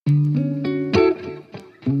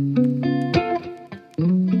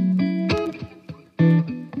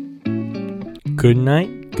good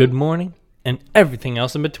night, good morning, and everything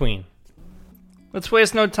else in between. Let's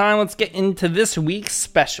waste no time. Let's get into this week's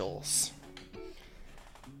specials.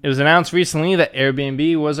 It was announced recently that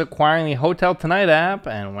Airbnb was acquiring the Hotel Tonight app,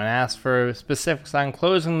 and when asked for specifics on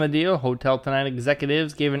closing the deal, Hotel Tonight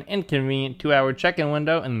executives gave an inconvenient 2-hour check-in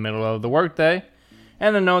window in the middle of the workday,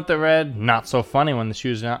 and a note that read, "Not so funny when the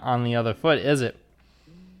shoe's on the other foot, is it?"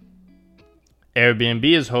 Airbnb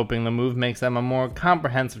is hoping the move makes them a more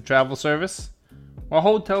comprehensive travel service, while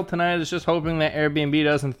Hotel Tonight is just hoping that Airbnb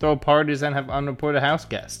doesn't throw parties and have unreported house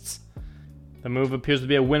guests. The move appears to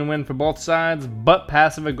be a win-win for both sides, but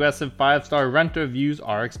passive-aggressive 5-star renter views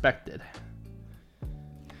are expected.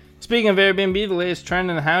 Speaking of Airbnb, the latest trend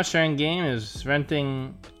in the house-sharing game is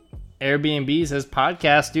renting Airbnbs as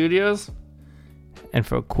podcast studios. And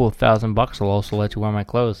for a cool $1,000, I'll also let you wear my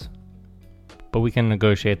clothes. But we can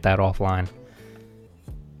negotiate that offline.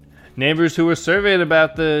 Neighbors who were surveyed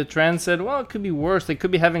about the trend said, well, it could be worse. They could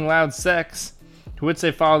be having loud sex. To which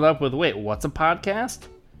they followed up with, wait, what's a podcast?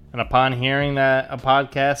 And upon hearing that a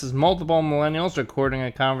podcast is multiple millennials recording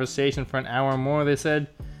a conversation for an hour or more, they said,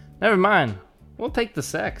 never mind, we'll take the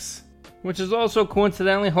sex. Which is also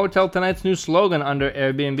coincidentally Hotel Tonight's new slogan under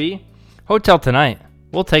Airbnb. Hotel Tonight,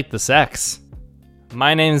 we'll take the sex.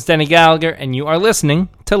 My name is Denny Gallagher, and you are listening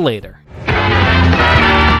to Later.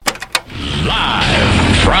 Live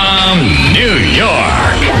from New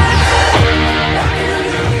York.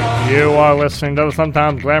 You are listening to the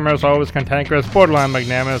sometimes glamorous, always cantankerous, borderline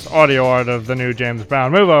magnanimous audio art of the new James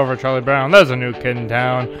Brown. Move over, Charlie Brown. There's a new kid in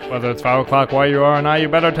town. Whether it's 5 o'clock where you are or not, you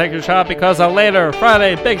better take your shot because a Later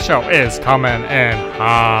Friday big show is coming in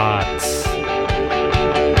hot.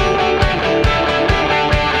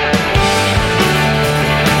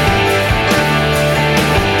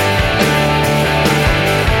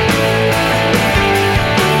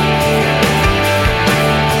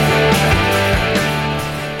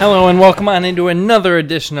 Hello and welcome on into another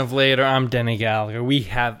edition of Later. I'm Denny Gallagher. We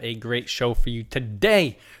have a great show for you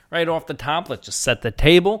today. Right off the top, let's just set the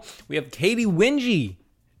table. We have Katy Winge,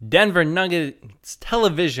 Denver Nuggets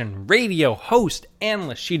television, radio host,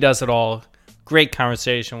 analyst. She does it all. Great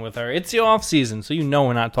conversation with her. It's the off season, so you know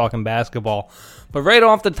we're not talking basketball. But right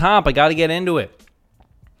off the top, I got to get into it.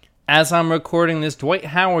 As I'm recording this, Dwight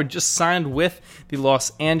Howard just signed with the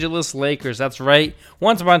Los Angeles Lakers. That's right.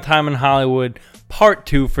 Once Upon a Time in Hollywood, Part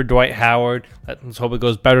 2 for Dwight Howard. Let's hope it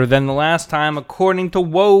goes better than the last time. According to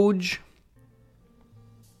Woj,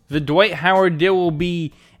 the Dwight Howard deal will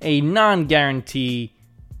be a non-guarantee.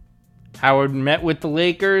 Howard met with the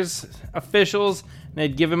Lakers officials, and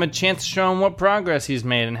they'd give him a chance to show him what progress he's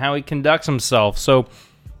made and how he conducts himself. So,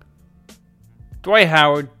 Dwight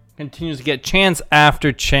Howard continues to get chance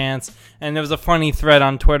after chance. And there was a funny thread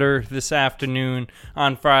on Twitter this afternoon,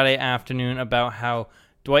 on Friday afternoon, about how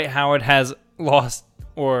Dwight Howard has lost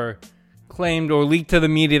or claimed or leaked to the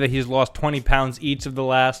media that he's lost 20 pounds each of the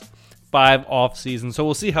last 5 off seasons. So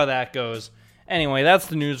we'll see how that goes. Anyway, that's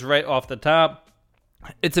the news right off the top.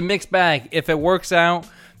 It's a mixed bag. If it works out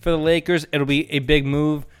for the Lakers, it'll be a big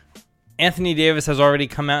move. Anthony Davis has already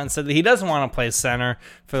come out and said that he doesn't want to play center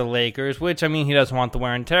for the Lakers, which, I mean, he doesn't want the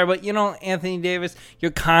wear and tear. But, you know, Anthony Davis,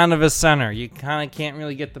 you're kind of a center. You kind of can't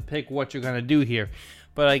really get to pick what you're going to do here.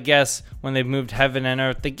 But I guess when they've moved heaven and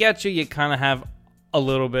earth to get you, you kind of have a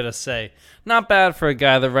little bit of say. Not bad for a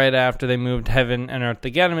guy that right after they moved heaven and earth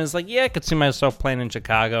to get him is like, yeah, I could see myself playing in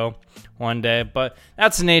Chicago one day. But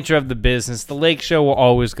that's the nature of the business. The Lake Show will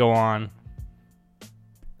always go on.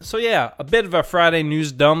 So yeah, a bit of a Friday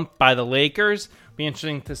news dump by the Lakers. Be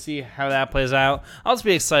interesting to see how that plays out. I'll just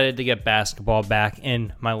be excited to get basketball back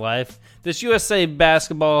in my life. This USA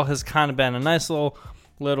basketball has kind of been a nice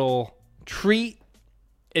little treat,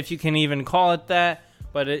 if you can even call it that.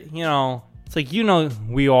 But it's like,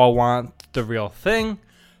 we all want the real thing.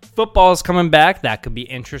 Football is coming back. That could be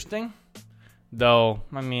interesting. Though,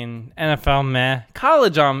 I mean, NFL, meh.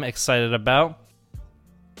 College, I'm excited about.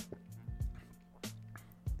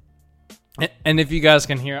 And if you guys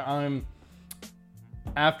can hear, I'm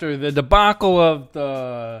after the debacle of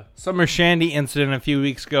the Summer Shandy incident a few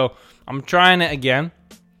weeks ago, I'm trying it again.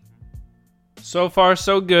 So far,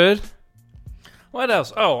 so good. What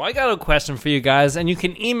else? Oh, I got a question for you guys, and you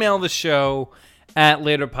can email the show at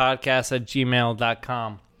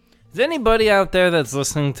laterpodcast@gmail.com. Does anybody out there that's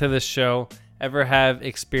listening to this show ever have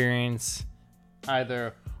experience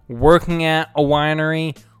either working at a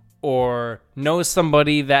winery or know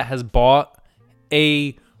somebody that has bought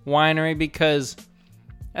a winery? Because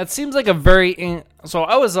that seems like a very... So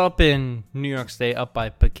I was up in New York State, up by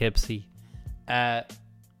Poughkeepsie, at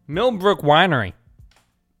Millbrook Winery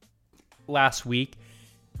last week,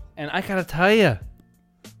 and I gotta tell you,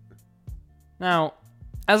 Now,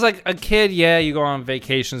 as like a kid, yeah, you go on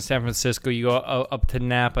vacation in San Francisco, you go up to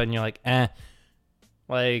Napa, and you're like,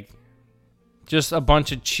 like just a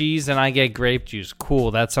bunch of cheese and I get grape juice.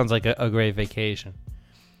 Cool, that sounds like a great vacation.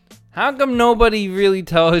 How come nobody really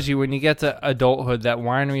tells you when you get to adulthood that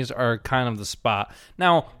wineries are kind of the spot?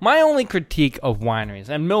 Now, my only critique of wineries,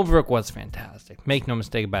 and Millbrook was fantastic, make no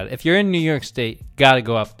mistake about it. If you're in New York State, gotta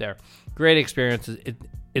go up there. Great experiences.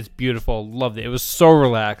 It's beautiful. Loved it. It was so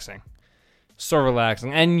relaxing. So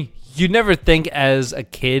relaxing. And you never think as a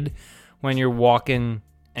kid when you're walking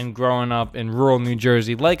and growing up in rural New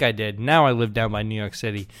Jersey like I did. Now I live down by New York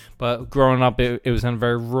City. But growing up, it was in a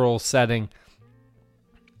very rural setting.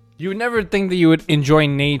 You would never think that you would enjoy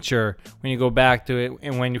nature when you go back to it.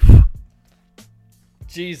 And when you...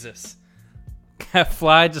 Jesus. That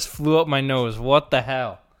fly just flew up my nose. What the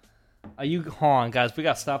hell? Are you... Hold on, guys. We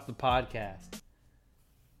got to stop the podcast.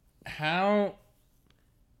 How...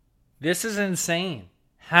 This is insane.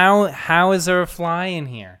 How is there a fly in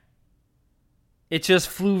here? It just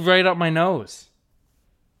flew right up my nose.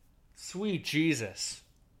 Sweet Jesus.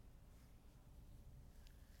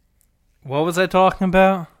 What was I talking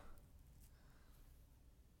about?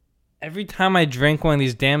 Every time I drink one of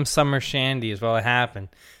these damn summer shandies, well, it happened.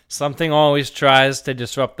 Something always tries to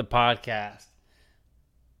disrupt the podcast.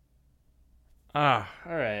 All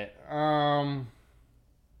right.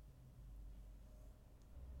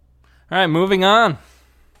 All right, moving on.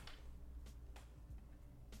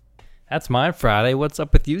 That's my Friday. What's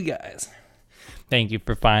up with you guys? Thank you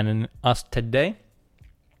for finding us today.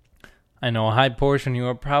 I know a high portion of you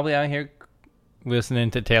are probably out here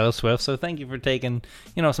listening to Taylor Swift, so thank you for taking,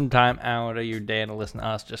 some time out of your day to listen to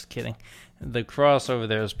us. Just kidding. The crossover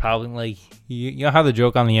there is probably like, you know how the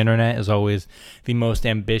joke on the internet is always the most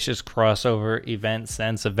ambitious crossover event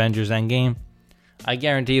since Avengers Endgame? I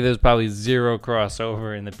guarantee there's probably zero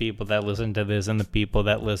crossover in the people that listen to this and the people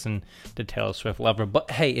that listen to Taylor Swift Lover.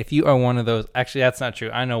 But hey, if you are one of those, actually that's not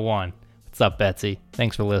true. I know one. What's up, Betsy?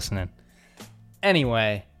 Thanks for listening.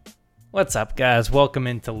 Anyway, what's up, guys? Welcome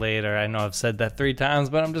into Later. I know I've said that 3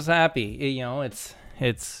 times, but I'm just happy.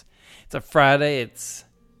 It's a Friday. It's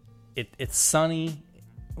sunny.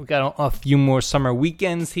 We got a few more summer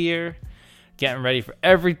weekends here. Getting ready for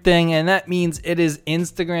everything, and that means it is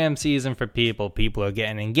Instagram season for people. People are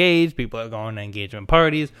getting engaged. People are going to engagement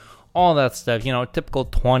parties. All that stuff. Typical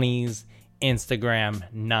 20s Instagram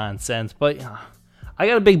nonsense. But I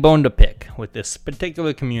got a big bone to pick with this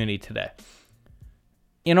particular community today.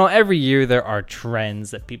 Every year there are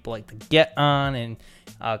trends that people like to get on, and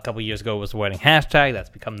a couple years ago it was the wedding hashtag.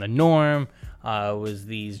 That's become the norm. It was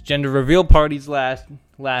these gender reveal parties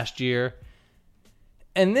last year.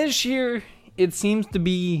 And this year, it seems to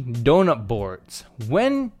be donut boards.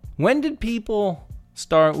 When did people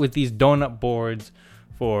start with these donut boards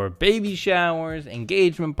for baby showers,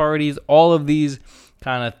 engagement parties, all of these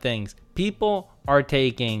kind of things? People are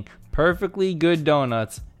taking perfectly good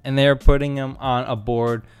donuts and they're putting them on a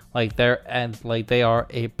board like they are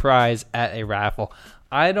a prize at a raffle.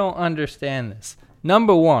 I don't understand this.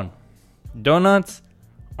 Number one, donuts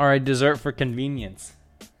are a dessert for convenience.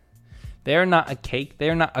 They're not a cake.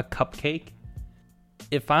 They're not a cupcake.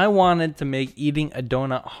 If I wanted to make eating a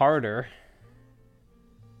donut harder,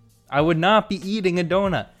 I would not be eating a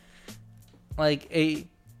donut. Like a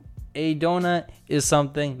donut is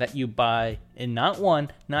something that you buy in not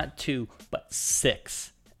 1, not 2, but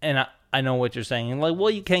 6. And I know what you're saying. Like, well,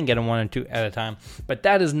 you can get them 1 or 2 at a time, but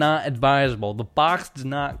that is not advisable. The box does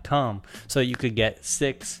not come so you could get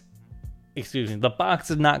 6. The box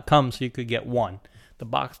does not come so you could get 1. The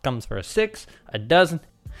box comes for a 6, a dozen,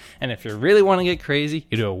 and if you really want to get crazy,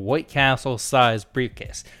 you do a White Castle size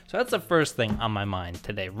briefcase. So that's the first thing on my mind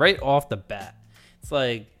today, right off the bat. It's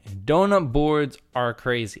like, donut boards are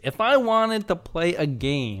crazy. If I wanted to play a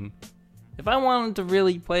game, I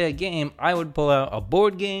would pull out a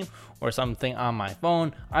board game or something on my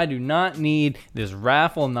phone. I do not need this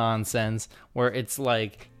raffle nonsense where it's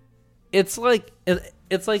like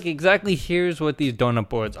exactly here's what these donut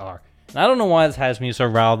boards are. And I don't know why this has me so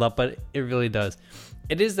riled up, but it really does.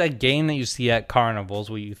 It is that game that you see at carnivals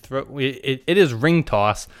where you throw it is ring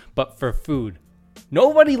toss, but for food.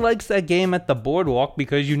 Nobody likes that game at the boardwalk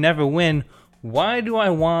because you never win. Why do I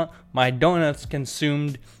want my donuts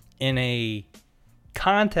consumed in a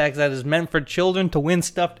context that is meant for children to win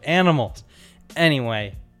stuffed animals?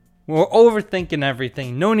 Anyway, we're overthinking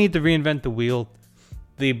everything. No need to reinvent the wheel.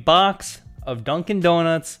 The box of Dunkin'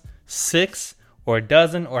 Donuts, 6 or a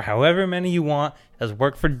dozen or however many you want has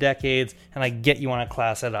worked for decades, and I get you want to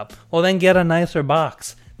class it up. Well, then get a nicer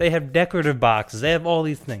box. They have decorative boxes. They have all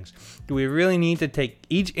these things. Do we really need to take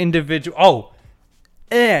each individual... Oh,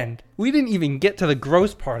 and we didn't even get to the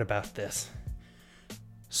gross part about this.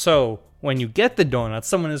 So, when you get the donuts,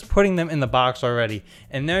 someone is putting them in the box already,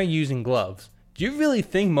 and they're using gloves. Do you really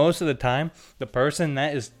think most of the time the person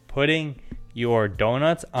that is putting your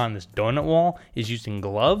donuts on this donut wall is using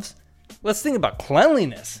gloves? Let's think about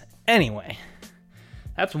cleanliness. Anyway,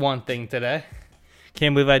 that's one thing today.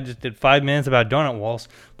 Can't believe I just did 5 minutes about donut walls,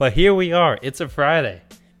 but here we are. It's a Friday.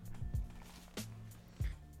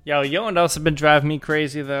 Yo, you know what else has been driving me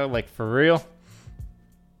crazy though? Like, for real?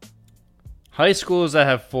 High schoolers that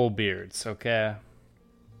have full beards, okay?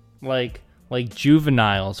 Like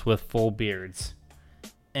juveniles with full beards.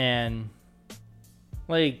 And,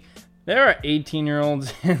 like, there are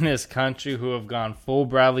 18-year-olds in this country who have gone full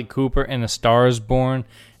Bradley Cooper in A Star Is Born,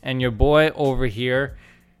 and your boy over here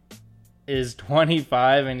is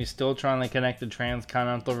 25 and he's still trying to connect the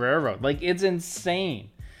Transcontinental Railroad. Like, it's insane.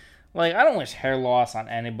 Like, I don't wish hair loss on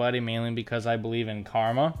anybody, mainly because I believe in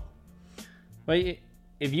karma. But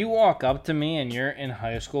if you walk up to me and you're in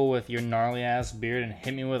high school with your gnarly-ass beard and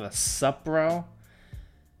hit me with a sup, bro,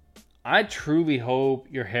 I truly hope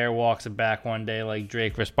your hair walks it back one day like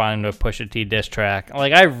Drake responding to a Pusha T diss track.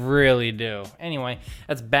 Like, I really do. Anyway,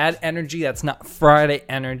 that's bad energy. That's not Friday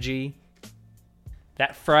energy.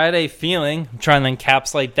 That Friday feeling, I'm trying to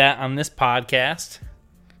encapsulate that on this podcast.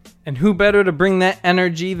 And who better to bring that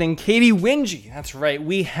energy than Katy Winge? That's right,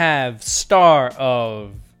 we have star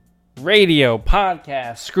of radio,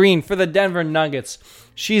 podcast, screen for the Denver Nuggets.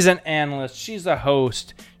 She's an analyst. She's a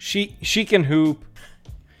host. She can hoop.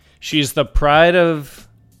 She's the pride of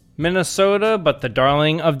Minnesota, but the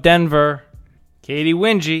darling of Denver. Katy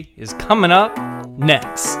Winge is coming up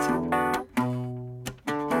next.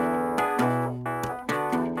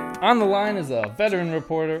 On the line is a veteran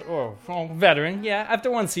reporter, or veteran, yeah.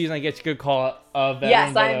 After one season, I guess you could call it a veteran.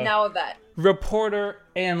 Yes, I am now a vet. Reporter,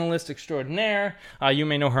 analyst extraordinaire. You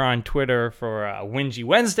may know her on Twitter for Winge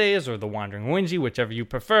Wednesdays or The Wandering Winge, whichever you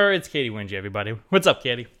prefer. It's Katy Winge, everybody. What's up,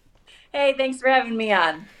 Katy? Hey, thanks for having me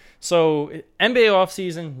on. So, NBA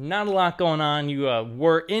offseason, not a lot going on. You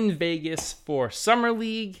were in Vegas for Summer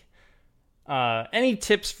League. Any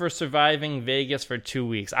tips for surviving Vegas for 2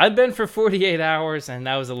 weeks? I've been for 48 hours, and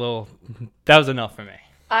that was enough for me.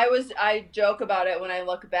 I joke about it when I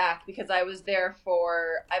look back because I was there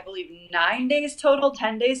for, I believe, 9 days total,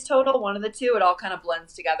 10 days total, one of the two. It all kind of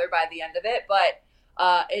blends together by the end of it, but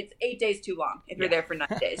it's 8 days too long if you're there for 9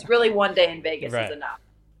 days. Really, 1 day in Vegas is enough.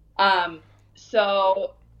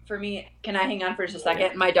 So for me, can I hang on for just a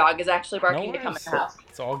second? My dog is actually barking to come in the house.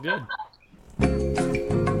 It's all good.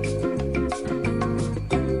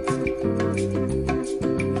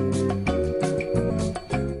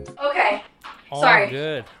 Okay.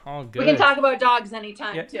 Sorry. All good. We can talk about dogs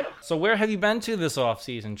anytime, too. So where have you been to this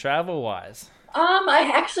off-season, travel-wise?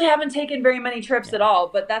 I actually haven't taken very many trips at all,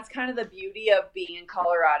 but that's kind of the beauty of being in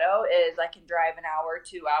Colorado is I can drive an hour,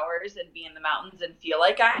 2 hours, and be in the mountains and feel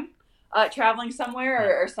like I'm traveling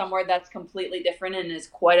somewhere or somewhere that's completely different and is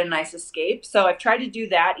quite a nice escape. So I've tried to do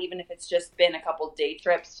that, even if it's just been a couple day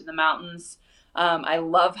trips to the mountains. I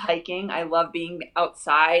love hiking. I love being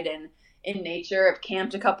outside and in nature. I've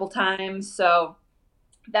camped a couple times. So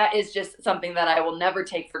that is just something that I will never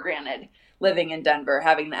take for granted, living in Denver,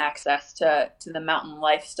 having the access to the mountain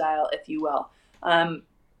lifestyle, if you will.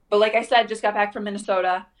 But like I said, just got back from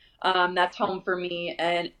Minnesota. That's home for me.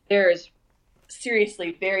 And there's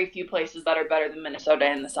seriously very few places that are better than Minnesota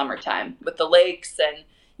in the summertime with the lakes, and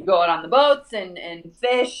you go out on the boats and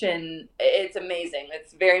fish, and it's amazing.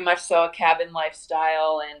 It's very much so a cabin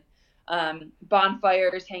lifestyle, and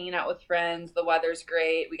bonfires, hanging out with friends. The weather's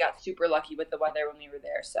great. We got super lucky with the weather when we were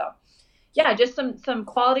there. So yeah, just some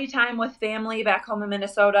quality time with family back home in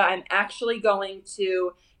Minnesota. I'm actually going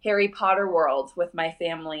to Harry Potter World with my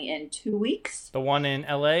family in 2 weeks. The one in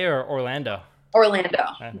LA or Orlando? Orlando,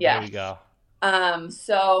 yeah. There we go.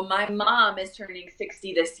 So my mom is turning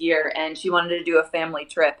 60 this year, and she wanted to do a family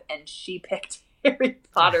trip, and she picked Harry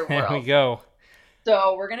Potter World. There we go.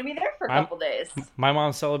 So we're going to be there for a couple days. My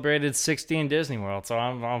mom celebrated 60 in Disney World, so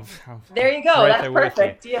I'm there you go. Right, that's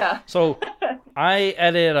perfect. Yeah. So I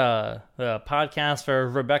edit a podcast for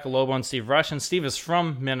Rebecca Lobo and Steve Rush, and Steve is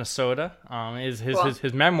from Minnesota.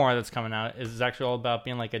 His memoir that's coming out is actually all about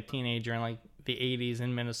being like a teenager in like the 80s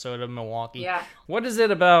in Minnesota, Milwaukee. Yeah. What is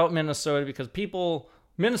it about Minnesota? Because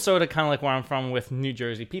Minnesota, kind of like where I'm from with New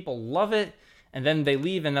Jersey, people love it, and then they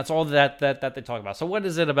leave, and that's all that they talk about. So what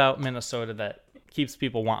is it about Minnesota that keeps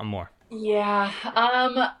people wanting more? Yeah.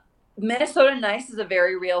 Minnesota nice is a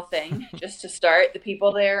very real thing, just to start. The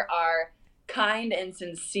people there are kind and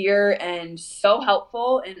sincere and so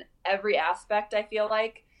helpful in every aspect, I feel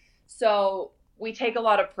like. So we take a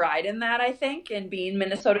lot of pride in that, I think, in being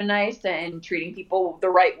Minnesota nice and treating people the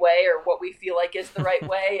right way, or what we feel like is the right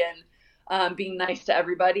way, and being nice to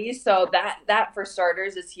everybody. So that for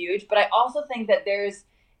starters is huge. But I also think that there's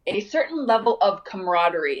a certain level of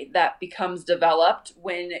camaraderie that becomes developed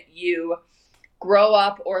when you grow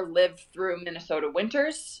up or live through Minnesota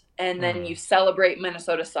winters, and then you celebrate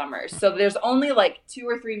Minnesota summers. So there's only like 2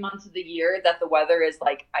 or 3 months of the year that the weather is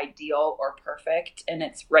like ideal or perfect, and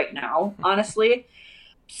it's right now, honestly.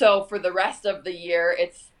 So for the rest of the year,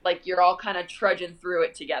 it's like you're all kind of trudging through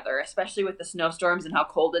it together, especially with the snowstorms and how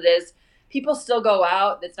cold it is. People still go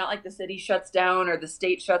out. It's not like the city shuts down or the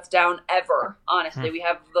state shuts down ever. Honestly, we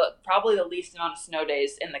have probably the least amount of snow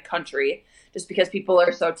days in the country, just because people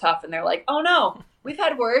are so tough and they're like, oh no, we've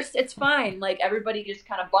had worse. It's fine. Like everybody just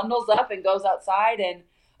kind of bundles up and goes outside. And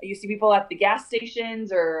you see people at the gas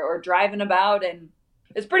stations or driving about, and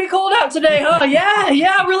it's pretty cold out today, huh?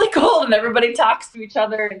 Yeah, really cold. And everybody talks to each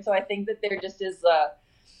other. And so I think that there just is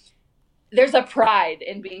there's a pride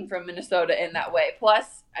in being from Minnesota in that way.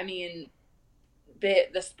 Plus, I mean,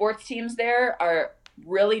 the sports teams there are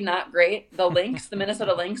really not great. The Lynx, the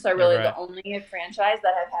Minnesota Lynx, are really the only franchise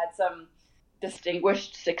that have had some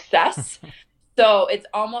distinguished success. So it's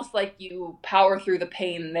almost like you power through the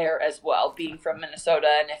pain there as well, being from Minnesota.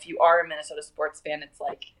 And if you are a Minnesota sports fan, it's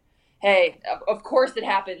like, hey, of course it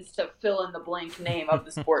happens to fill in the blank name of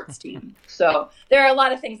the sports team. So there are a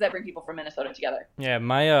lot of things that bring people from Minnesota together. Yeah,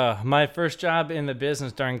 my first job in the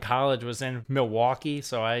business during college was in Milwaukee,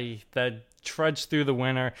 so I trudged through the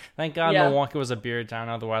winter. Thank God Milwaukee was a beer town.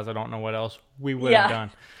 Otherwise, I don't know what else we would have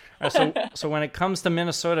done. So when it comes to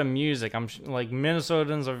Minnesota music, I'm like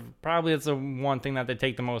Minnesotans are probably it's the one thing that they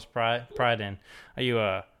take the most pride in. Are you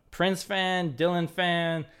a Prince fan, Dylan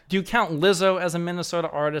fan? Do you count Lizzo as a Minnesota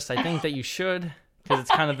artist? I think that you should, because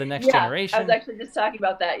it's kind of the next generation. I was actually just talking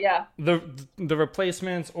about that. Yeah. The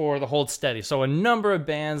Replacements or the Hold Steady. So a number of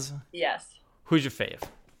bands. Yes. Who's your fave?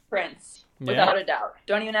 Prince, without a doubt.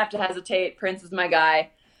 Don't even have to hesitate. Prince is my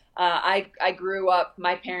guy. I grew up,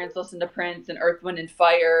 my parents listened to Prince and Earth, Wind, and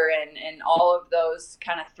Fire and all of those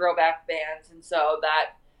kind of throwback bands. And so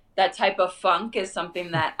that type of funk is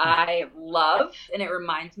something that I love, and it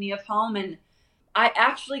reminds me of home. And I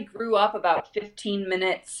actually grew up about 15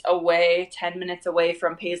 minutes away, 10 minutes away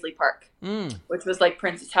from Paisley Park, which was like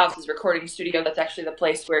Prince's house, his recording studio. That's actually the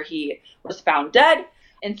place where he was found dead.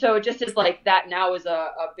 And so it just is like that now is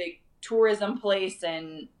a big tourism place,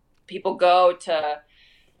 and people go to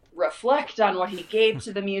reflect on what he gave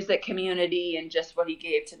to the music community and just what he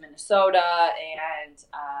gave to Minnesota. And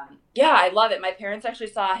I love it. My parents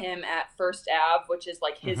actually saw him at First Ave, which is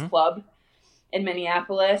like his club in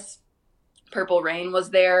Minneapolis. Purple Rain was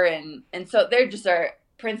there, and so they're just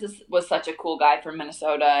Prince was such a cool guy from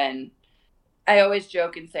Minnesota. And I always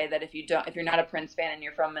joke and say that if you're not a Prince fan and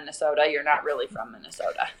you're from Minnesota, you're not really from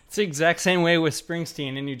Minnesota. It's the exact same way with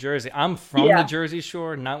Springsteen in New Jersey. I'm from the Jersey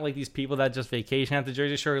Shore, not like these people that just vacation at the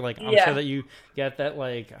Jersey Shore. Like I'm sure that you get that.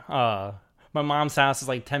 Like my mom's house is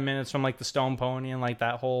like 10 minutes from like the Stone Pony and like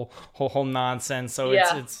that whole nonsense. So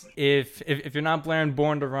it's if you're not blaring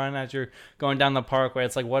Born to Run as you're going down the Parkway,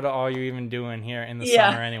 it's like, what are you even doing here in the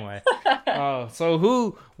summer anyway?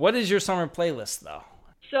 What is your summer playlist though?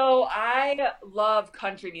 So I love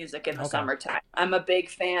country music in the summertime. I'm a big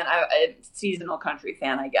fan. A seasonal country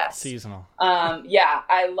fan, I guess. Seasonal.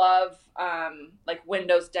 I love like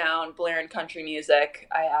windows down, blaring country music.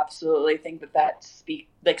 I absolutely think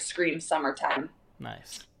that screams summertime.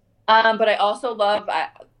 Nice. But I also love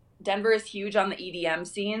Denver is huge on the EDM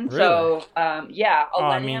scene. Really? So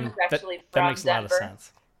Millennium is actually from Denver. That makes a lot of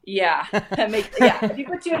sense. Yeah, if you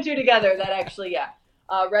put two and two together, that actually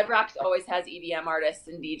Red Rocks always has EDM artists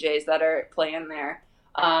and DJs that are playing there.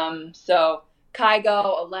 So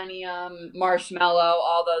Kygo, Millennium, Marshmello,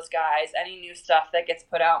 all those guys, any new stuff that gets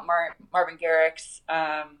put out, Marvin Garrix,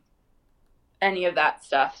 any of that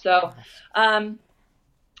stuff. So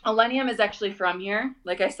Millennium is actually from here,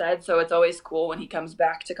 like I said, so it's always cool when he comes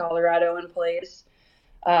back to Colorado and plays.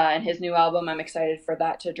 And his new album, I'm excited for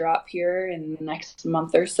that to drop here in the next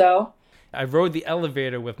month or so. I rode the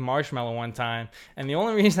elevator with Marshmello one time, and the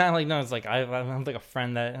only reason I know is like I have like a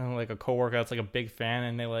friend that like a coworker that's like a big fan,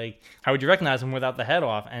 and they like, how would you recognize him without the head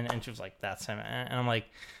off? And she was like, that's him, and I'm like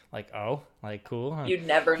oh, like cool. You'd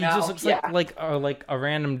never know. He just looks like a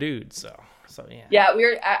random dude. So yeah.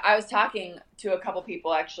 Yeah, I was talking to a couple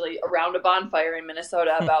people actually around a bonfire in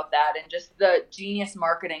Minnesota about that, and just the genius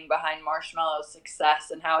marketing behind Marshmello's success,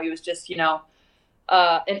 and how he was just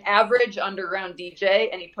an average underground DJ,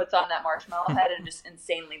 and he puts on that Marshmello head and just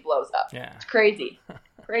insanely blows up. Yeah. It's crazy.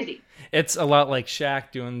 Crazy. It's a lot like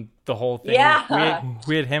Shaq doing the whole thing. Yeah.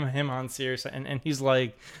 We had him on Sirius, and he's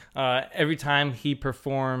like, every time he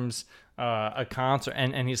performs a concert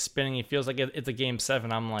and he's spinning, he feels like it's a Game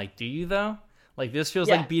 7. I'm like, do you though? Like, this feels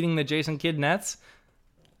like beating the Jason Kidd Nets?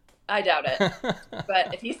 I doubt it.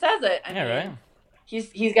 But if he says it, I mean, right.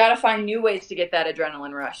 He's got to find new ways to get that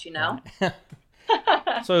adrenaline rush, you know?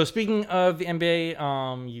 So speaking of the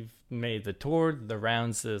NBA, you've made the tour, the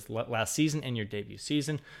rounds this last season and your debut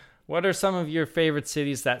season. What are some of your favorite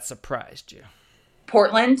cities that surprised you?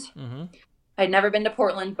 Portland. Mm-hmm. I'd never been to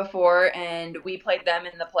Portland before, and we played them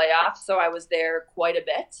in the playoffs, so I was there quite a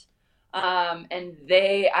bit. And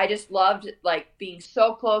I just loved like being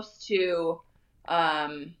so close to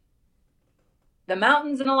the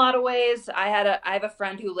mountains in a lot of ways. I have a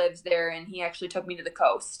friend who lives there, and he actually took me to the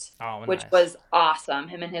coast, which was awesome.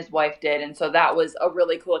 Him and his wife did, and so that was a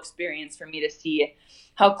really cool experience for me to see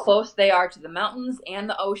how close they are to the mountains and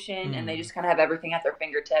the ocean, and they just kind of have everything at their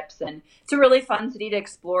fingertips. And it's a really fun city to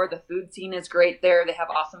explore. The food scene is great there. They have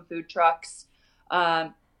awesome food trucks,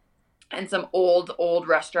 and some old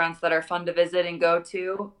restaurants that are fun to visit and go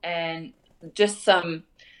to, and just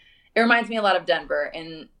it reminds me a lot of Denver,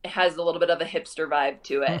 and it has a little bit of a hipster vibe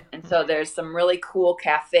to it. And so there's some really cool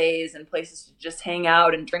cafes and places to just hang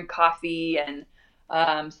out and drink coffee, and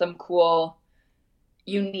some cool,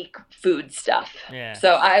 unique food stuff. Yeah.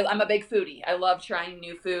 So I'm a big foodie. I love trying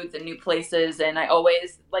new foods and new places, and I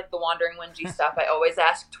always, like the Wandering Winge stuff, I always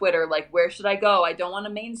ask Twitter, like, where should I go? I don't want a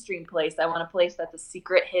mainstream place. I want a place that's a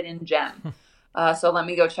secret hidden gem. So let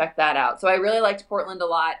me go check that out. So I really liked Portland a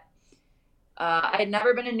lot. I had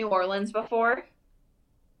never been in New Orleans before,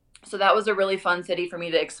 so that was a really fun city for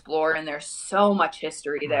me to explore, and there's so much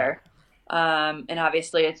history there. And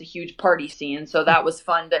obviously it's a huge party scene, so that was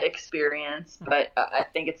fun to experience, but I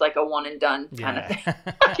think it's like a one and done kind of thing.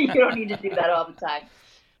 You don't need to do that all the time.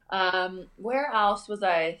 Where else was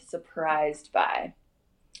I surprised by?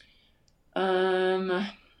 For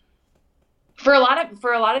a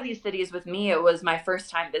lot of these cities with me, it was my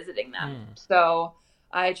first time visiting them. So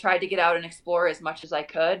I tried to get out and explore as much as I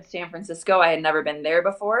could. San Francisco, I had never been there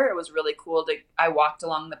before. It was really cool. I walked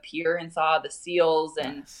along the pier and saw the seals,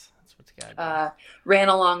 and that's what you gotta do. Ran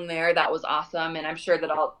along there. That was awesome. And I'm sure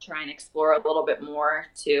that I'll try and explore a little bit more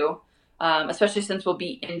too, especially since we'll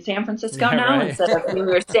be in San Francisco now. Right. Instead of, we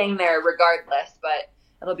were staying there regardless, but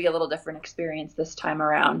it'll be a little different experience this time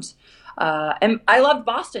around. And I loved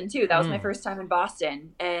Boston too. That was my first time in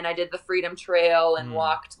Boston. And I did the Freedom Trail and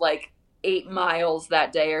walked like 8 miles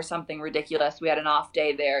that day or something ridiculous. We had an off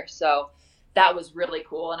day there, so that was really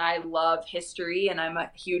cool. And I love history, and I'm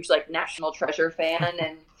a huge like National Treasure fan,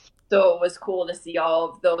 and so it was cool to see all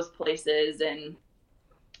of those places. And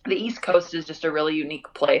the East Coast is just a really unique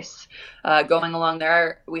place. Going along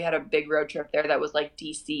there, we had a big road trip there that was like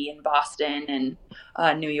DC and Boston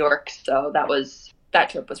and New York, so that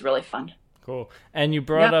trip was really fun. Cool. And you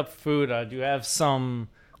brought up food. Do you have some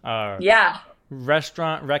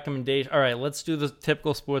restaurant recommendation? All right, let's do the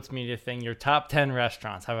typical sports media thing. Your top 10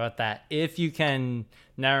 restaurants. How about that? If you can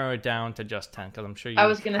narrow it down to just 10, because I'm sure you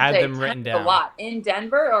have them written down. A lot. In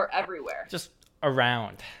Denver or everywhere? Just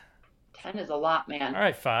around. 10 is a lot, man. All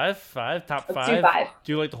right, five. Top Let's 5. Do 5.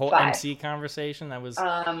 Do you like the whole 5. MC conversation? That was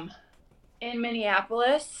in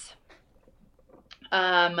Minneapolis.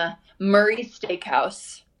 Murray's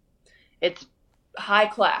Steakhouse. It's high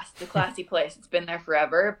class. It's a classy place. It's been there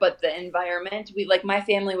forever, but the environment, my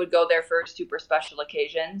family would go there for super special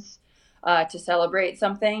occasions to celebrate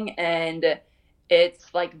something, and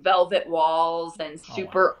it's like velvet walls and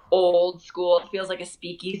super old school. It feels like a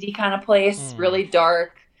speakeasy kind of place, really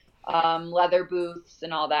dark, leather booths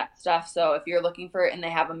and all that stuff. So if you're looking for it, and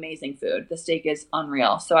they have amazing food, the steak is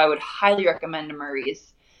unreal. So I would highly recommend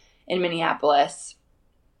Murray's in Minneapolis.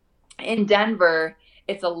 In Denver,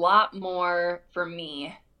 it's a lot more for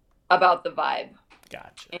me about the vibe.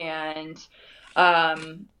 Gotcha. And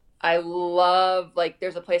I love,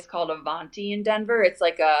 there's a place called Avanti in Denver. It's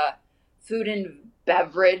like a food and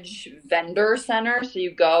beverage vendor center. So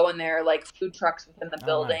you go, and there are food trucks within the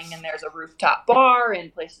building, nice. And there's a rooftop bar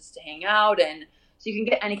and places to hang out. And so you can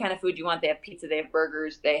get any kind of food you want. They have pizza, they have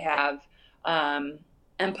burgers, they have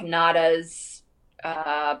empanadas,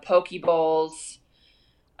 poke bowls,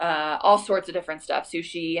 all sorts of different stuff,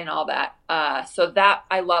 sushi and all that. So that,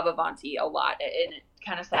 I love Avanti a lot. And it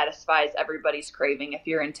kind of satisfies everybody's craving. If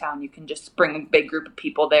you're in town, you can just bring a big group of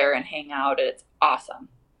people there and hang out. It's awesome.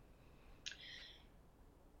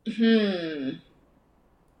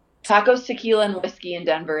 Tacos, tequila, and whiskey in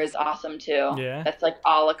Denver is awesome too. Yeah. That's a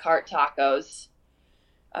la carte tacos.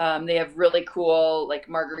 They have really cool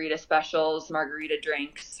margarita specials, margarita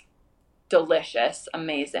drinks. delicious,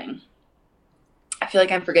 amazing. I feel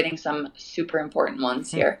like I'm forgetting some super important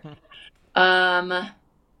ones here.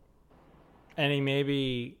 Any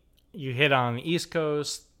maybe you hit on the East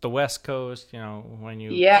Coast, the West Coast, when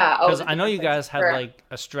you... Yeah. Because I know you guys had like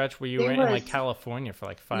a stretch where you were in like California for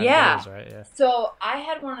like 5 days, right? Yeah. So I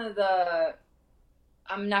had one of the...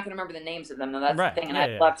 I'm not going to remember the names of them, though. That's the thing, and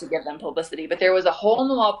I'd love to give them publicity. But there was a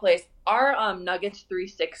hole-in-the-wall place. Our Nuggets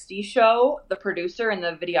 360 show, the producer and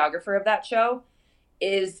the videographer of that show,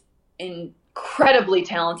 is incredibly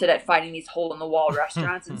talented at finding these hole-in-the-wall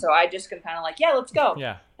restaurants. And so I just can kind of like, yeah, let's go.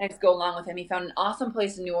 Yeah. And just go along with him. He found an awesome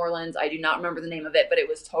place in New Orleans. I do not remember the name of it, but it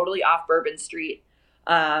was totally off Bourbon Street.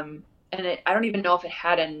 And I don't even know if it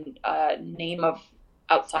had a name of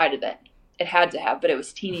outside of it. It had to have, but it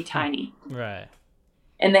was teeny tiny. Right.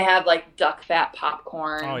 And they had like duck fat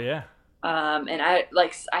popcorn. Oh yeah. And I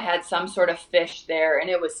had some sort of fish there,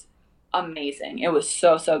 and it was amazing. It was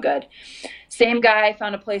so good. Same guy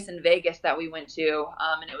found a place in Vegas that we went to,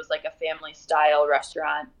 and it was like a family style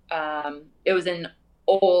restaurant. It was in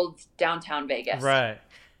old downtown Vegas. Right.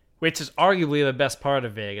 Which is arguably the best part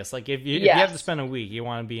of Vegas. Like if you have to spend a week, you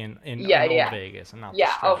want to be in old Vegas and not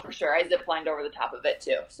for sure. I zip-lined over the top of it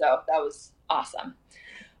too, so that was awesome.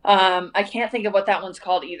 I can't think of what that one's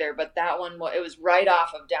called either, but that one, it was right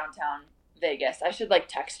off of downtown Vegas. I should like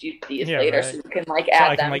text you these later so you can like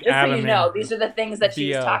add them. Just so you know, these are the things that she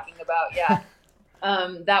was talking about. Yeah.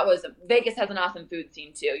 Vegas has an awesome food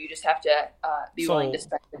scene too. You just have to be willing to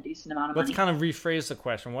spend a decent amount of money. Let's kind of rephrase the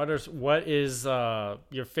question. What is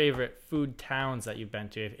your favorite food towns that you've been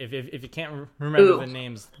to? If you can't remember the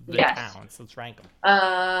names, towns, let's rank them.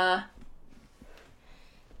 I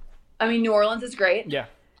mean, New Orleans is great. Yeah.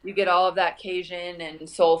 You get all of that Cajun and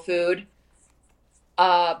soul food.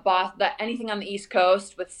 Anything on the East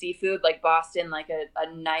Coast with seafood, like Boston, like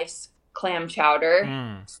a nice clam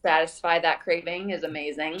chowder, satisfy that craving is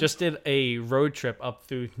amazing. Just did a road trip up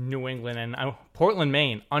through New England and Portland,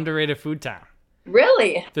 Maine, underrated food town.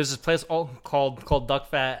 Really? There's this place called Duck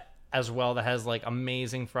Fat as well that has like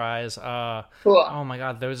amazing fries. Cool. Oh my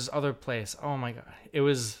God, there was this other place. Oh my God, it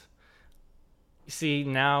was. See,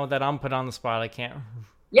 now that I'm put on the spot, I can't.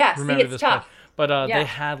 Yeah, remember it's tough. Place. But they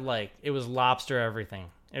had it was lobster everything.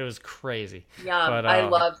 It was crazy. Yeah, I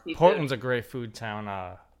love seafood. Portland's a great food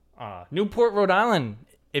town. Newport, Rhode Island.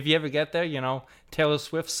 If you ever get there, Taylor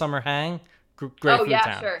Swift's Summer Hang. Great food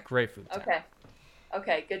town. Sure. Great food town.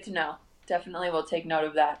 Okay, good to know. Definitely will take note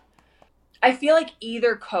of that. I feel like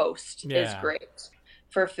either coast is great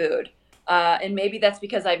for food. And maybe that's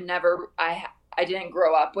because I didn't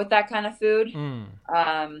grow up with that kind of food.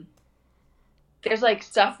 There's like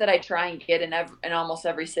stuff that I try and get in almost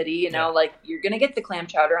every city, like you're going to get the clam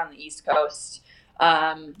chowder on the East Coast.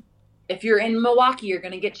 If you're in Milwaukee, you're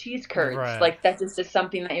going to get cheese curds. Right. Like that's just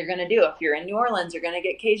something that you're going to do. If you're in New Orleans, you're going to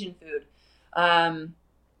get Cajun food. I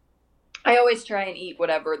always try and eat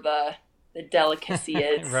whatever the delicacy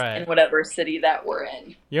is in whatever city that we're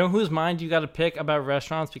in. You know whose mind you got to pick about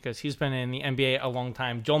restaurants because he's been in the NBA a long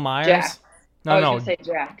time? Joel Myers? Jack. I was going to say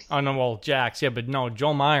Jax. Oh, no, well, Jax, yeah, but no,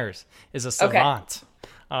 Joel Myers is a savant.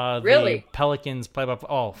 Really? The Pelicans play-by-play.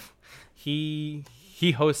 Oh, he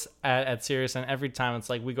hosts at Sirius, and every time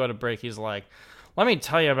it's like we go to break, he's like, let me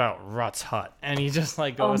tell you about Rutt's Hut. And he just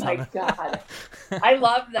like goes on. Oh, my God. I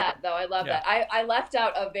love that, though. I love that. I left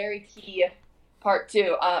out a very key part,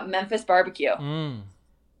 too. Memphis barbecue.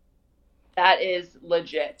 That is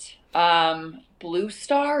legit. Blue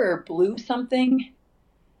Star or Blue something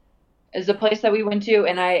is a place that we went to,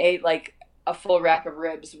 and I ate like a full rack of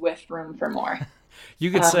ribs with room for more.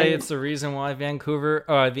 You could say it's the reason why the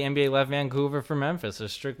NBA left Vancouver for Memphis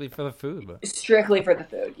is strictly for the food. But. Strictly for the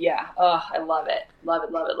food, yeah. Oh, I love it. Love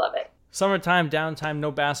it, love it, love it. Summertime, downtime,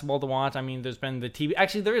 no basketball to watch. I mean, there's been the TV.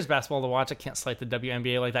 Actually, there is basketball to watch. I can't slight the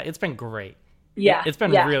WNBA like that. It's been great. Yeah. It's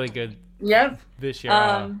been really good this year.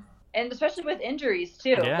 And especially with injuries,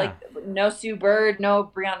 too. Yeah. Like, no Sue Bird, no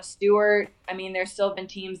Breanna Stewart. I mean, there's still been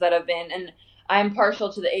teams that have been, and I'm partial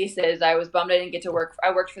to the Aces. I was bummed I didn't get to work.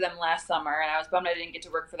 I worked for them last summer, and I was bummed I didn't get to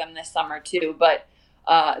work for them this summer, too. But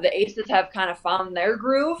the Aces have kind of found their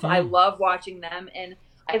groove. I love watching them, and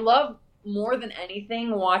I love, more than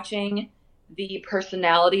anything, watching the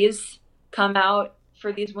personalities come out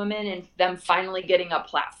for these women and them finally getting a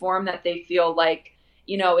platform that they feel like,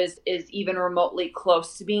 is even remotely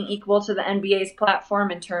close to being equal to the NBA's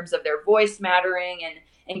platform in terms of their voice mattering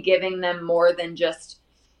and giving them more than just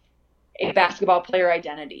a basketball player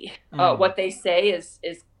identity. What they say is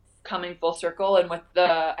coming full circle, and with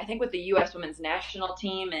the U.S. women's national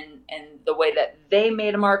team and the way that they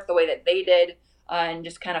made a mark, the way that they did, and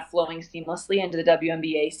just kind of flowing seamlessly into the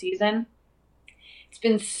WNBA season, it's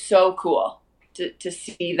been so cool to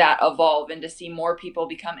see that evolve and to see more people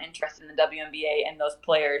become interested in the WNBA and those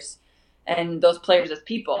players as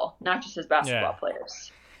people, not just as basketball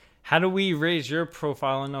players. How do we raise your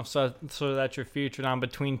profile enough so that you're featured on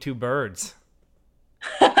Between Two Birds?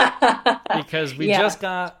 Because we just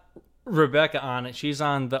got Rebecca on it. She's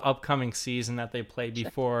on the upcoming season that they play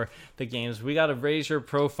before the games. We got to raise your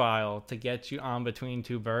profile to get you on Between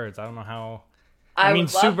Two Birds. I don't know how. I mean,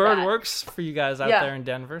 Sue Bird works for you guys out there in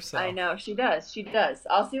Denver. So I know she does.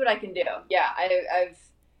 I'll see what I can do. Yeah, I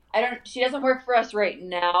don't. She doesn't work for us right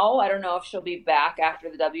now. I don't know if she'll be back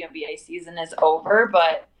after the WNBA season is over.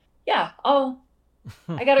 But yeah,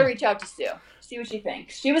 I got to reach out to Sue. See what she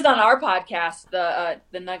thinks. She was on our podcast,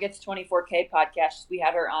 the Nuggets 24K podcast. We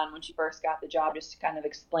had her on when she first got the job, just to kind of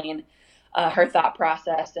explain her thought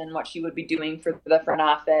process and what she would be doing for the front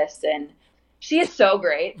office. And she is so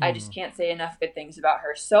great. I just can't say enough good things about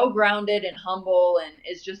her. So grounded and humble, and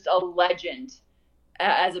is just a legend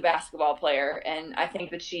as a basketball player. And I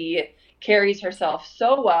think that she carries herself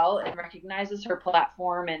so well and recognizes her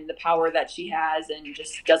platform and the power that she has, and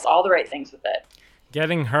just does all the right things with it.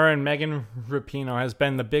 Getting her and Megan Rapinoe has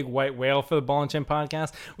been the big white whale for the Ball and Chin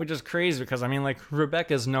podcast, which is crazy because, I mean, like,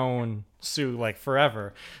 Rebecca's known Sue, like,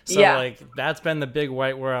 forever. So, like, that's been the big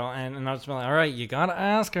white whale. And I was like, all right, you got to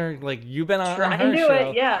ask her. Like, you've been on her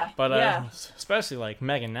show. But especially, like,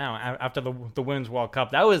 Megan now, after the Women's World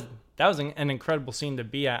Cup, that was an incredible scene to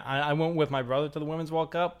be at. I went with my brother to the Women's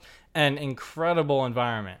World Cup. An incredible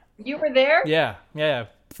environment. You were there? Yeah.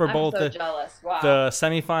 For both jealous. Wow. The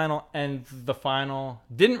semifinal and the final.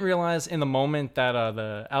 Didn't realize in the moment that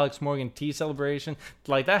the Alex Morgan tea celebration,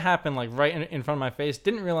 like, that happened like right in front of my face.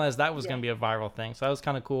 Didn't realize that was going to be a viral thing. So that was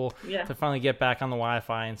kind of cool to finally get back on the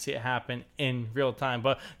Wi-Fi and see it happen in real time.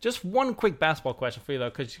 But just one quick basketball question for you, though,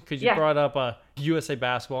 because you brought up USA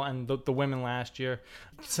basketball and the women last year.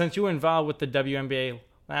 Since you were involved with the WNBA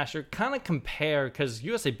last year, kind of compare, because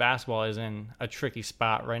USA basketball is in a tricky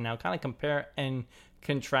spot right now, kind of compare and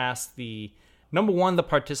contrast the number one, the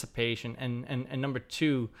participation, and number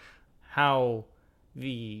two, how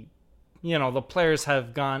the players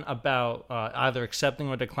have gone about either accepting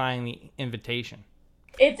or declining the invitation.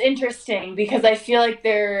 It's interesting because I feel like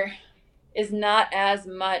there is not as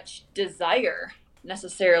much desire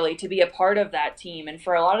necessarily to be a part of that team, and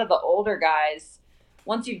for a lot of the older guys,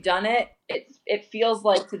 once you've done it, it feels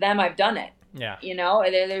like to them, I've done it. Yeah,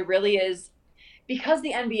 there really is. Because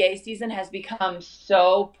the NBA season has become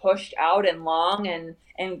so pushed out and long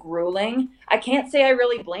and grueling, I can't say I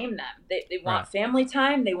really blame them. They want family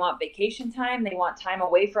time, they want vacation time, they want time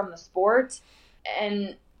away from the sport,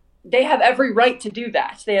 and they have every right to do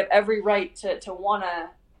that. They have every right to want to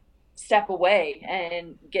step away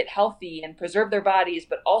and get healthy and preserve their bodies,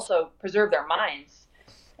 but also preserve their minds,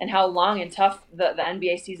 and how long and tough the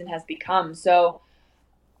NBA season has become. So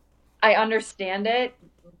I understand it,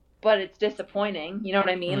 but it's disappointing. You know what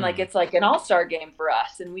I mean? Like, it's like an all-star game for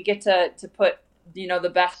us, and we get to put,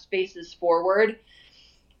 the best faces forward,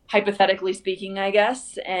 hypothetically speaking, I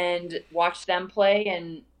guess, and watch them play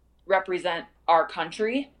and represent our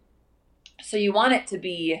country. So you want it to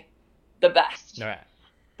be the best. Right.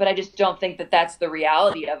 But I just don't think that that's the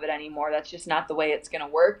reality of it anymore. That's just not the way it's going to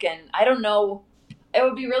work. And I don't know. It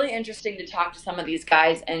would be really interesting to talk to some of these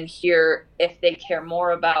guys and hear if they care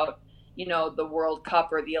more about the World Cup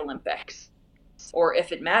or the Olympics, or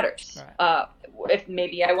if it matters. Right. If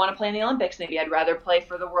maybe I want to play in the Olympics, maybe I'd rather play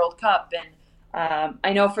for the World Cup. And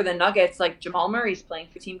I know for the Nuggets, like, Jamal Murray's playing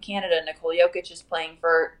for Team Canada, Nikola Jokic is playing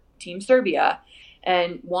for Team Serbia,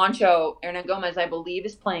 and Juancho Hernan Gomez, I believe,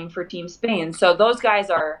 is playing for Team Spain. So those guys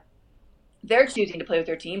they're choosing to play with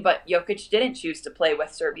their team, but Jokic didn't choose to play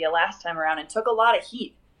with Serbia last time around and took a lot of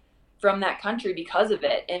heat from that country because of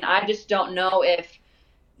it. And I just don't know if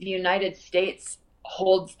the United States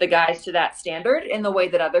holds the guys to that standard in the way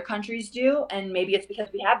that other countries do. And maybe it's because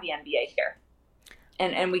we have the NBA here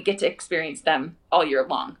and we get to experience them all year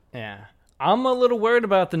long. Yeah. I'm a little worried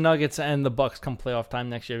about the Nuggets and the Bucks come playoff time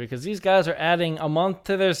next year, because these guys are adding a month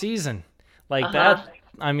to their season. Like that.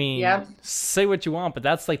 I mean, say what you want, but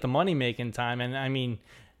that's like the money making time. And I mean,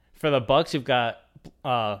 for the Bucks, you've got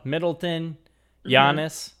Middleton,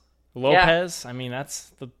 Giannis, Lopez. I mean,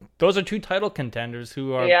 those are two title contenders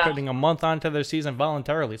who are putting a month onto their season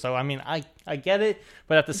voluntarily. So, I mean, I get it,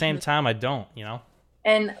 but at the same time, I don't,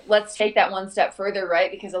 And let's take that one step further,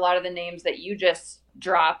 right? Because a lot of the names that you just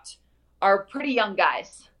dropped are pretty young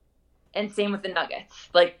guys. And same with the Nuggets.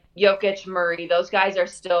 Like Jokic, Murray, those guys are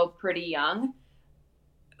still pretty young.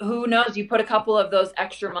 Who knows? You put a couple of those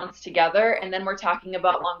extra months together, and then we're talking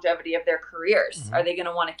about longevity of their careers. Are they going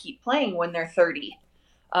to want to keep playing when they're 30?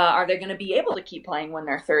 Are they going to be able to keep playing when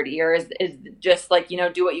they're 30? Or is just like,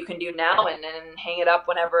 do what you can do now and hang it up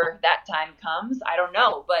whenever that time comes? I don't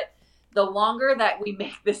know. But the longer that we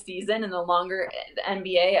make the season and the longer the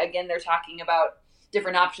NBA, again, they're talking about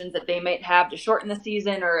different options that they might have to shorten the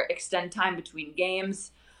season or extend time between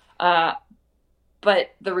games.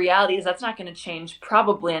 But the reality is that's not going to change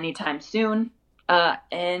probably anytime soon.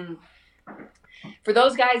 And for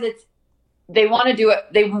those guys, they want to do it.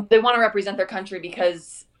 They want to represent their country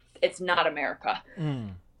because it's not America.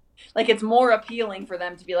 Like, it's more appealing for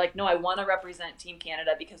them to be like, no, I want to represent Team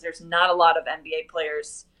Canada because there's not a lot of NBA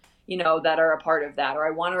players, that are a part of that. Or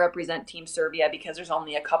I want to represent Team Serbia because there's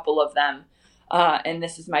only a couple of them. And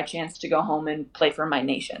this is my chance to go home and play for my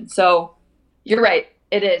nation. So you're right.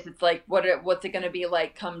 It is. It's like, what's it going to be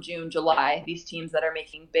like come June, July? These teams that are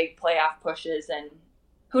making big playoff pushes, and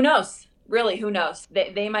who knows? Really, who knows?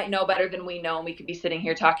 They might know better than we know, and we could be sitting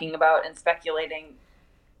here talking about and speculating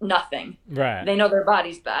nothing. Right. They know their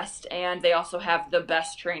bodies best, and they also have the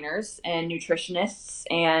best trainers and nutritionists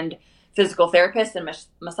and physical therapists and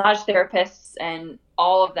massage therapists and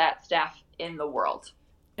all of that staff in the world.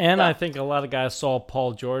 And so, I think a lot of guys saw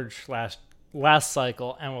Paul George last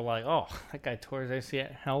cycle and were like, oh, that guy tore his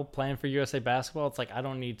ACL playing for USA Basketball. It's like, I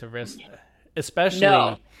don't need to risk it.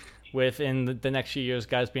 Especially within the next few years,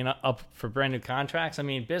 guys being up for brand new contracts. I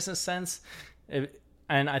mean, business sense.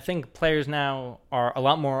 And I think players now are a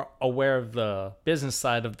lot more aware of the business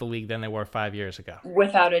side of the league than they were 5 years ago.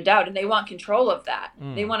 Without a doubt. And they want control of that.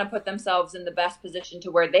 They want to put themselves in the best position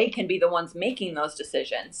to where they can be the ones making those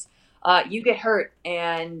decisions. You get hurt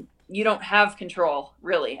and you don't have control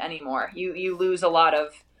really anymore. You lose a lot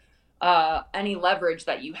of any leverage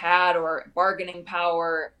that you had or bargaining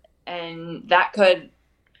power. And that could,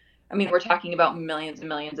 we're talking about millions and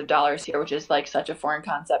millions of dollars here, which is like such a foreign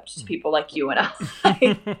concept to people like you and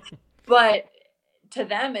I. But to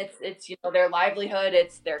them, it's their livelihood,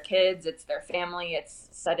 it's their kids, it's their family, it's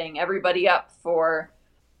setting everybody up for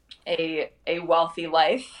a wealthy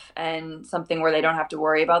life and something where they don't have to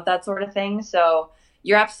worry about that sort of thing. So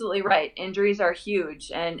you're absolutely right. Injuries are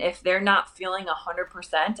huge. And if they're not feeling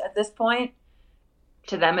 100% at this point,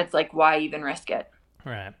 to them, it's like, why even risk it?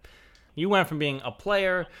 Right. You went from being a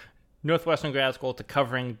player, Northwestern grad school, to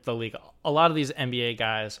covering the league. A lot of these NBA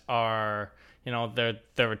guys are, they're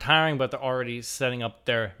retiring, but they're already setting up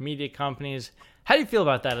their media companies. How do you feel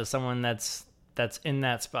about that as someone that's in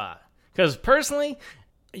that spot? Because personally,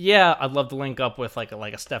 yeah, I'd love to link up with like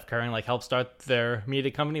a Steph Curry and help start their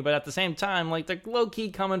media company, but at the same time, they're low key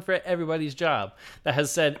coming for everybody's job that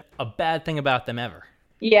has said a bad thing about them ever.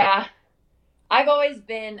 Yeah, I've always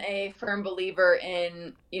been a firm believer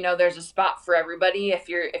in there's a spot for everybody if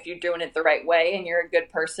you're doing it the right way and you're a good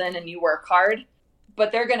person and you work hard,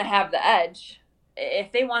 but they're going to have the edge.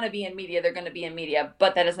 If they want to be in media, they're going to be in media,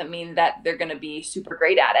 but that doesn't mean that they're going to be super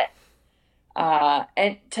great at it.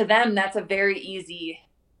 And to them, that's a very easy.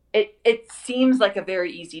 It seems like a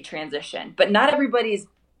very easy transition, but not everybody's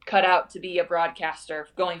cut out to be a broadcaster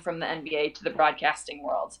going from the NBA to the broadcasting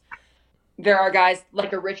world. There are guys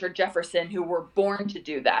like a Richard Jefferson who were born to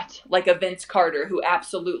do that, like a Vince Carter who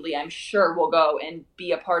absolutely, I'm sure, will go and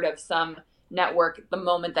be a part of some network the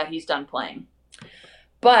moment that he's done playing.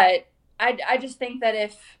 But I just think that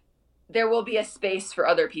if there will be a space for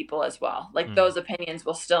other people as well, those opinions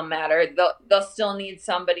will still matter. They'll still need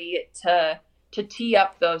somebody to tee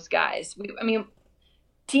up those guys.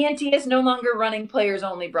 TNT is no longer running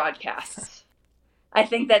players-only broadcasts. I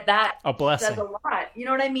think that a blessing. Says a lot. You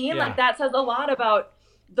know what I mean? Yeah. That says a lot about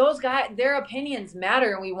those guys. Their opinions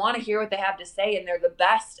matter, and we want to hear what they have to say, and they're the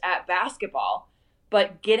best at basketball.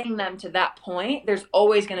 But getting them to that point, there's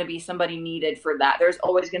always going to be somebody needed for that. There's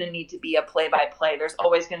always going to need to be a play-by-play. There's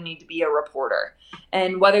always going to need to be a reporter.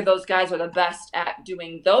 And whether those guys are the best at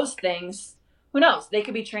doing those things, who knows? They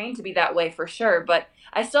could be trained to be that way for sure. But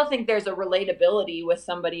I still think there's a relatability with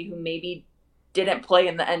somebody who maybe didn't play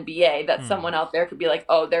in the NBA that someone out there could be like,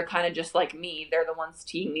 oh, they're kind of just like me. They're the ones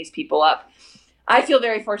teeing these people up. I feel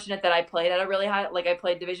very fortunate that I played at a really high, I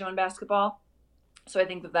played Division I basketball. So I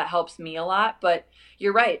think that helps me a lot. But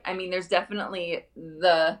you're right. There's definitely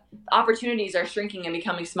the opportunities are shrinking and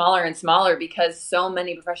becoming smaller and smaller because so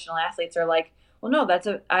many professional athletes are like, well, no,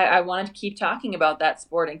 I wanted to keep talking about that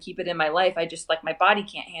sport and keep it in my life. I just my body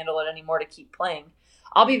can't handle it anymore to keep playing.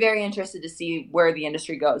 I'll be very interested to see where the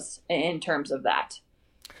industry goes in terms of that.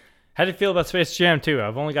 How do you feel about Space Jam 2?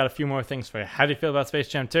 I've only got a few more things for you. How do you feel about Space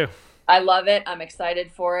Jam 2? I love it. I'm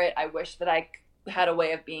excited for it. I wish that I had a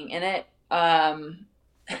way of being in it.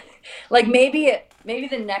 Maybe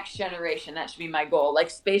the next generation, that should be my goal.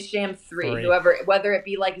 Space Jam 3. Whether it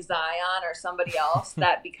be Zion or somebody else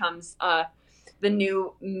that becomes the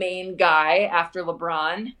new main guy after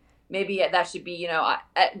LeBron. Maybe that should be,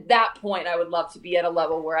 at that point, I would love to be at a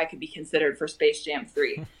level where I could be considered for Space Jam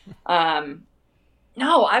 3.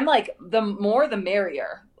 No, I'm like, the more the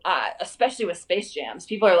merrier, especially with Space Jams.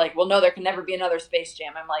 People are like, well, no, there can never be another Space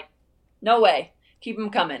Jam. I'm like, no way. Keep them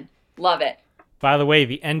coming. Love it. By the way,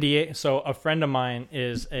 the NDA, so a friend of mine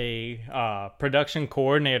is a production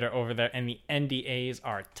coordinator over there, and the NDAs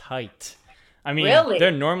are tight. I mean, really?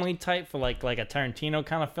 They're normally tight for like a Tarantino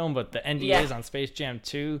kind of film, but the NDAs on Space Jam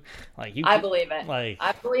 2, I believe it.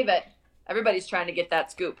 I believe it. Everybody's trying to get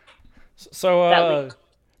that scoop. So,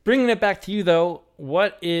 bringing it back to you, though,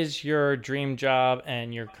 what is your dream job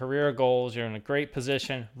and your career goals? You're in a great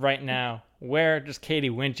position right now. Where does Katy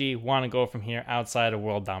Winge want to go from here outside of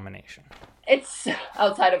world domination? It's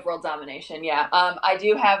outside of world domination, yeah. I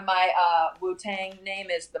do have my Wu-Tang name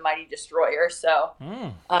is the Mighty Destroyer, so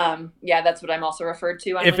yeah, that's what I'm also referred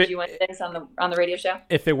to on Winge Wednesdays on the radio show.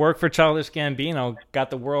 If it worked for Childish Gambino, got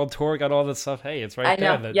the world tour, got all this stuff, hey, it's right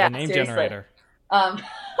there, the name seriously. Generator.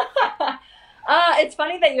 It's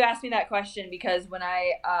funny that you asked me that question because when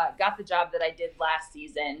I got the job that I did last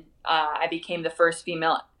season, I became the first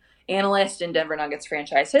female analyst in Denver Nuggets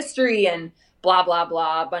franchise history and blah, blah,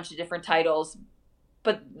 blah, a bunch of different titles.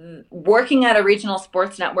 But working at a regional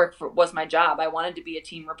sports network was my job. I wanted to be a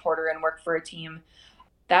team reporter and work for a team.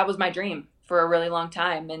 That was my dream for a really long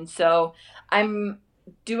time. And so I'm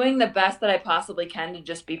doing the best that I possibly can to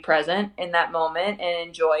just be present in that moment and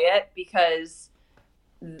enjoy it because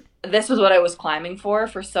this was what I was climbing for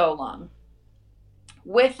so long.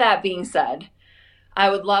 With that being said,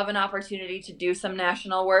 I would love an opportunity to do some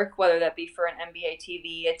national work, whether that be for an NBA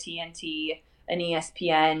TV, a TNT, an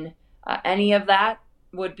ESPN, any of that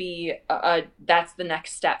would be, that's the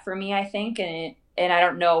next step for me, I think. And I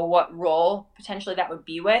don't know what role potentially that would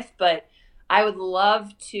be with, but I would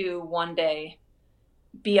love to one day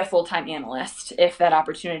be a full-time analyst if that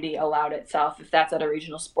opportunity allowed itself. If that's at a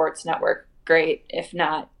regional sports network, great. If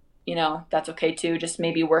not, that's okay too. Just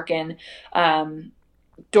maybe working.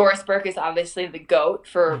 Doris Burke is obviously the GOAT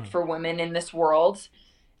for women in this world.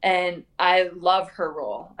 And I love her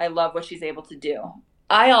role. I love what she's able to do.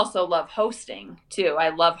 I also love hosting too. I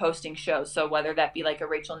love hosting shows. So whether that be like a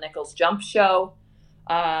Rachel Nichols jump show,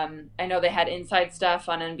 I know they had inside stuff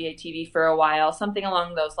on NBA TV for a while. Something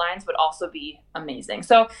along those lines would also be amazing.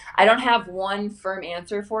 So I don't have one firm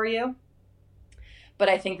answer for you, but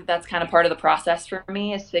I think that that's kind of part of the process for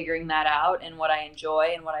me is figuring that out and what I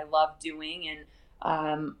enjoy and what I love doing and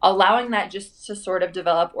allowing that just to sort of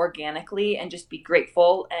develop organically and just be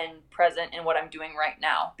grateful and present in what I'm doing right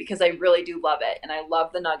now because I really do love it. And I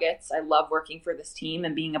love the Nuggets. I love working for this team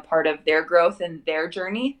and being a part of their growth and their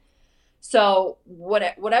journey. So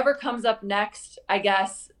whatever comes up next, I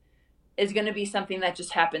guess, is going to be something that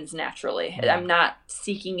just happens naturally. I'm not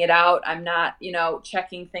seeking it out. I'm not,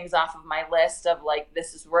 checking things off of my list of like,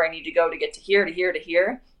 this is where I need to go to get to here, to here, to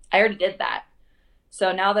here. I already did that.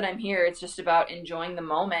 So now that I'm here, it's just about enjoying the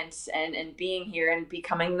moments and being here and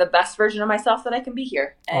becoming the best version of myself that I can be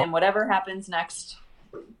here. And whatever happens next,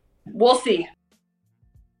 we'll see.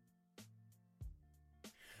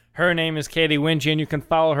 Her name is Katy Winge, and you can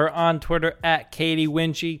follow her on Twitter at Katy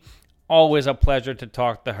Winge. Always a pleasure to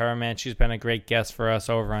talk to her, man. She's been a great guest for us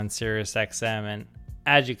over on SiriusXM. And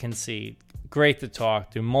as you can see, great to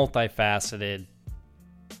talk to, multifaceted,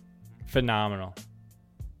 phenomenal.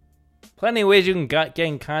 Plenty of ways you can get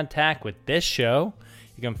in contact with this show.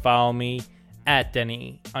 You can follow me at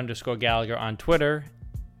Denny_Gallagher on Twitter,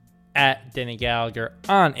 at Denny Gallagher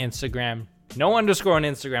on Instagram. No underscore on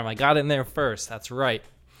Instagram. I got in there first. That's right.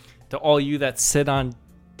 To all you that sit on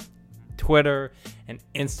Twitter and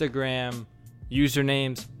Instagram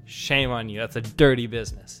usernames, shame on you. That's a dirty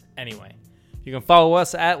business. Anyway, you can follow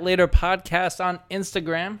us at Later Podcast on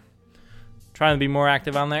Instagram. Trying to be more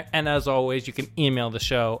active on there. And as always, you can email the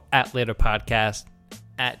show at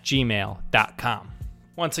laterpodcast@gmail.com.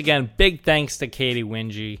 Once again, big thanks to Katy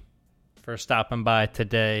Winge for stopping by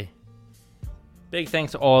today. Big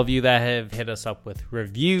thanks to all of you that have hit us up with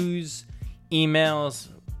reviews, emails.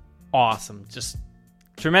 Awesome. Just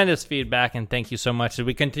tremendous feedback, and thank you so much as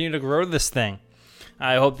we continue to grow this thing.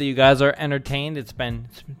 I hope that you guys are entertained. It's been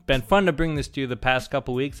fun to bring this to you the past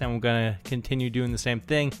couple weeks, and we're going to continue doing the same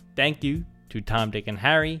thing. Thank you to Tom, Dick, and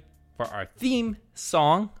Harry for our theme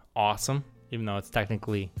song. Awesome. Even though it's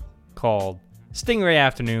technically called Stingray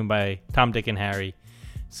Afternoon by Tom, Dick, and Harry,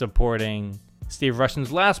 supporting Steve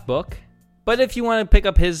Rushin's last book. But if you want to pick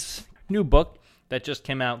up his new book that just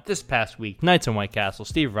came out this past week, Nights in White Castle,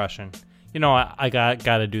 Steve Rushin, I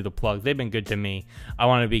got to do the plug. They've been good to me. I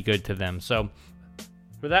want to be good to them. So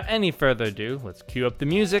without any further ado, let's cue up the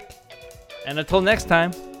music And until next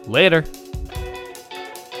time, later.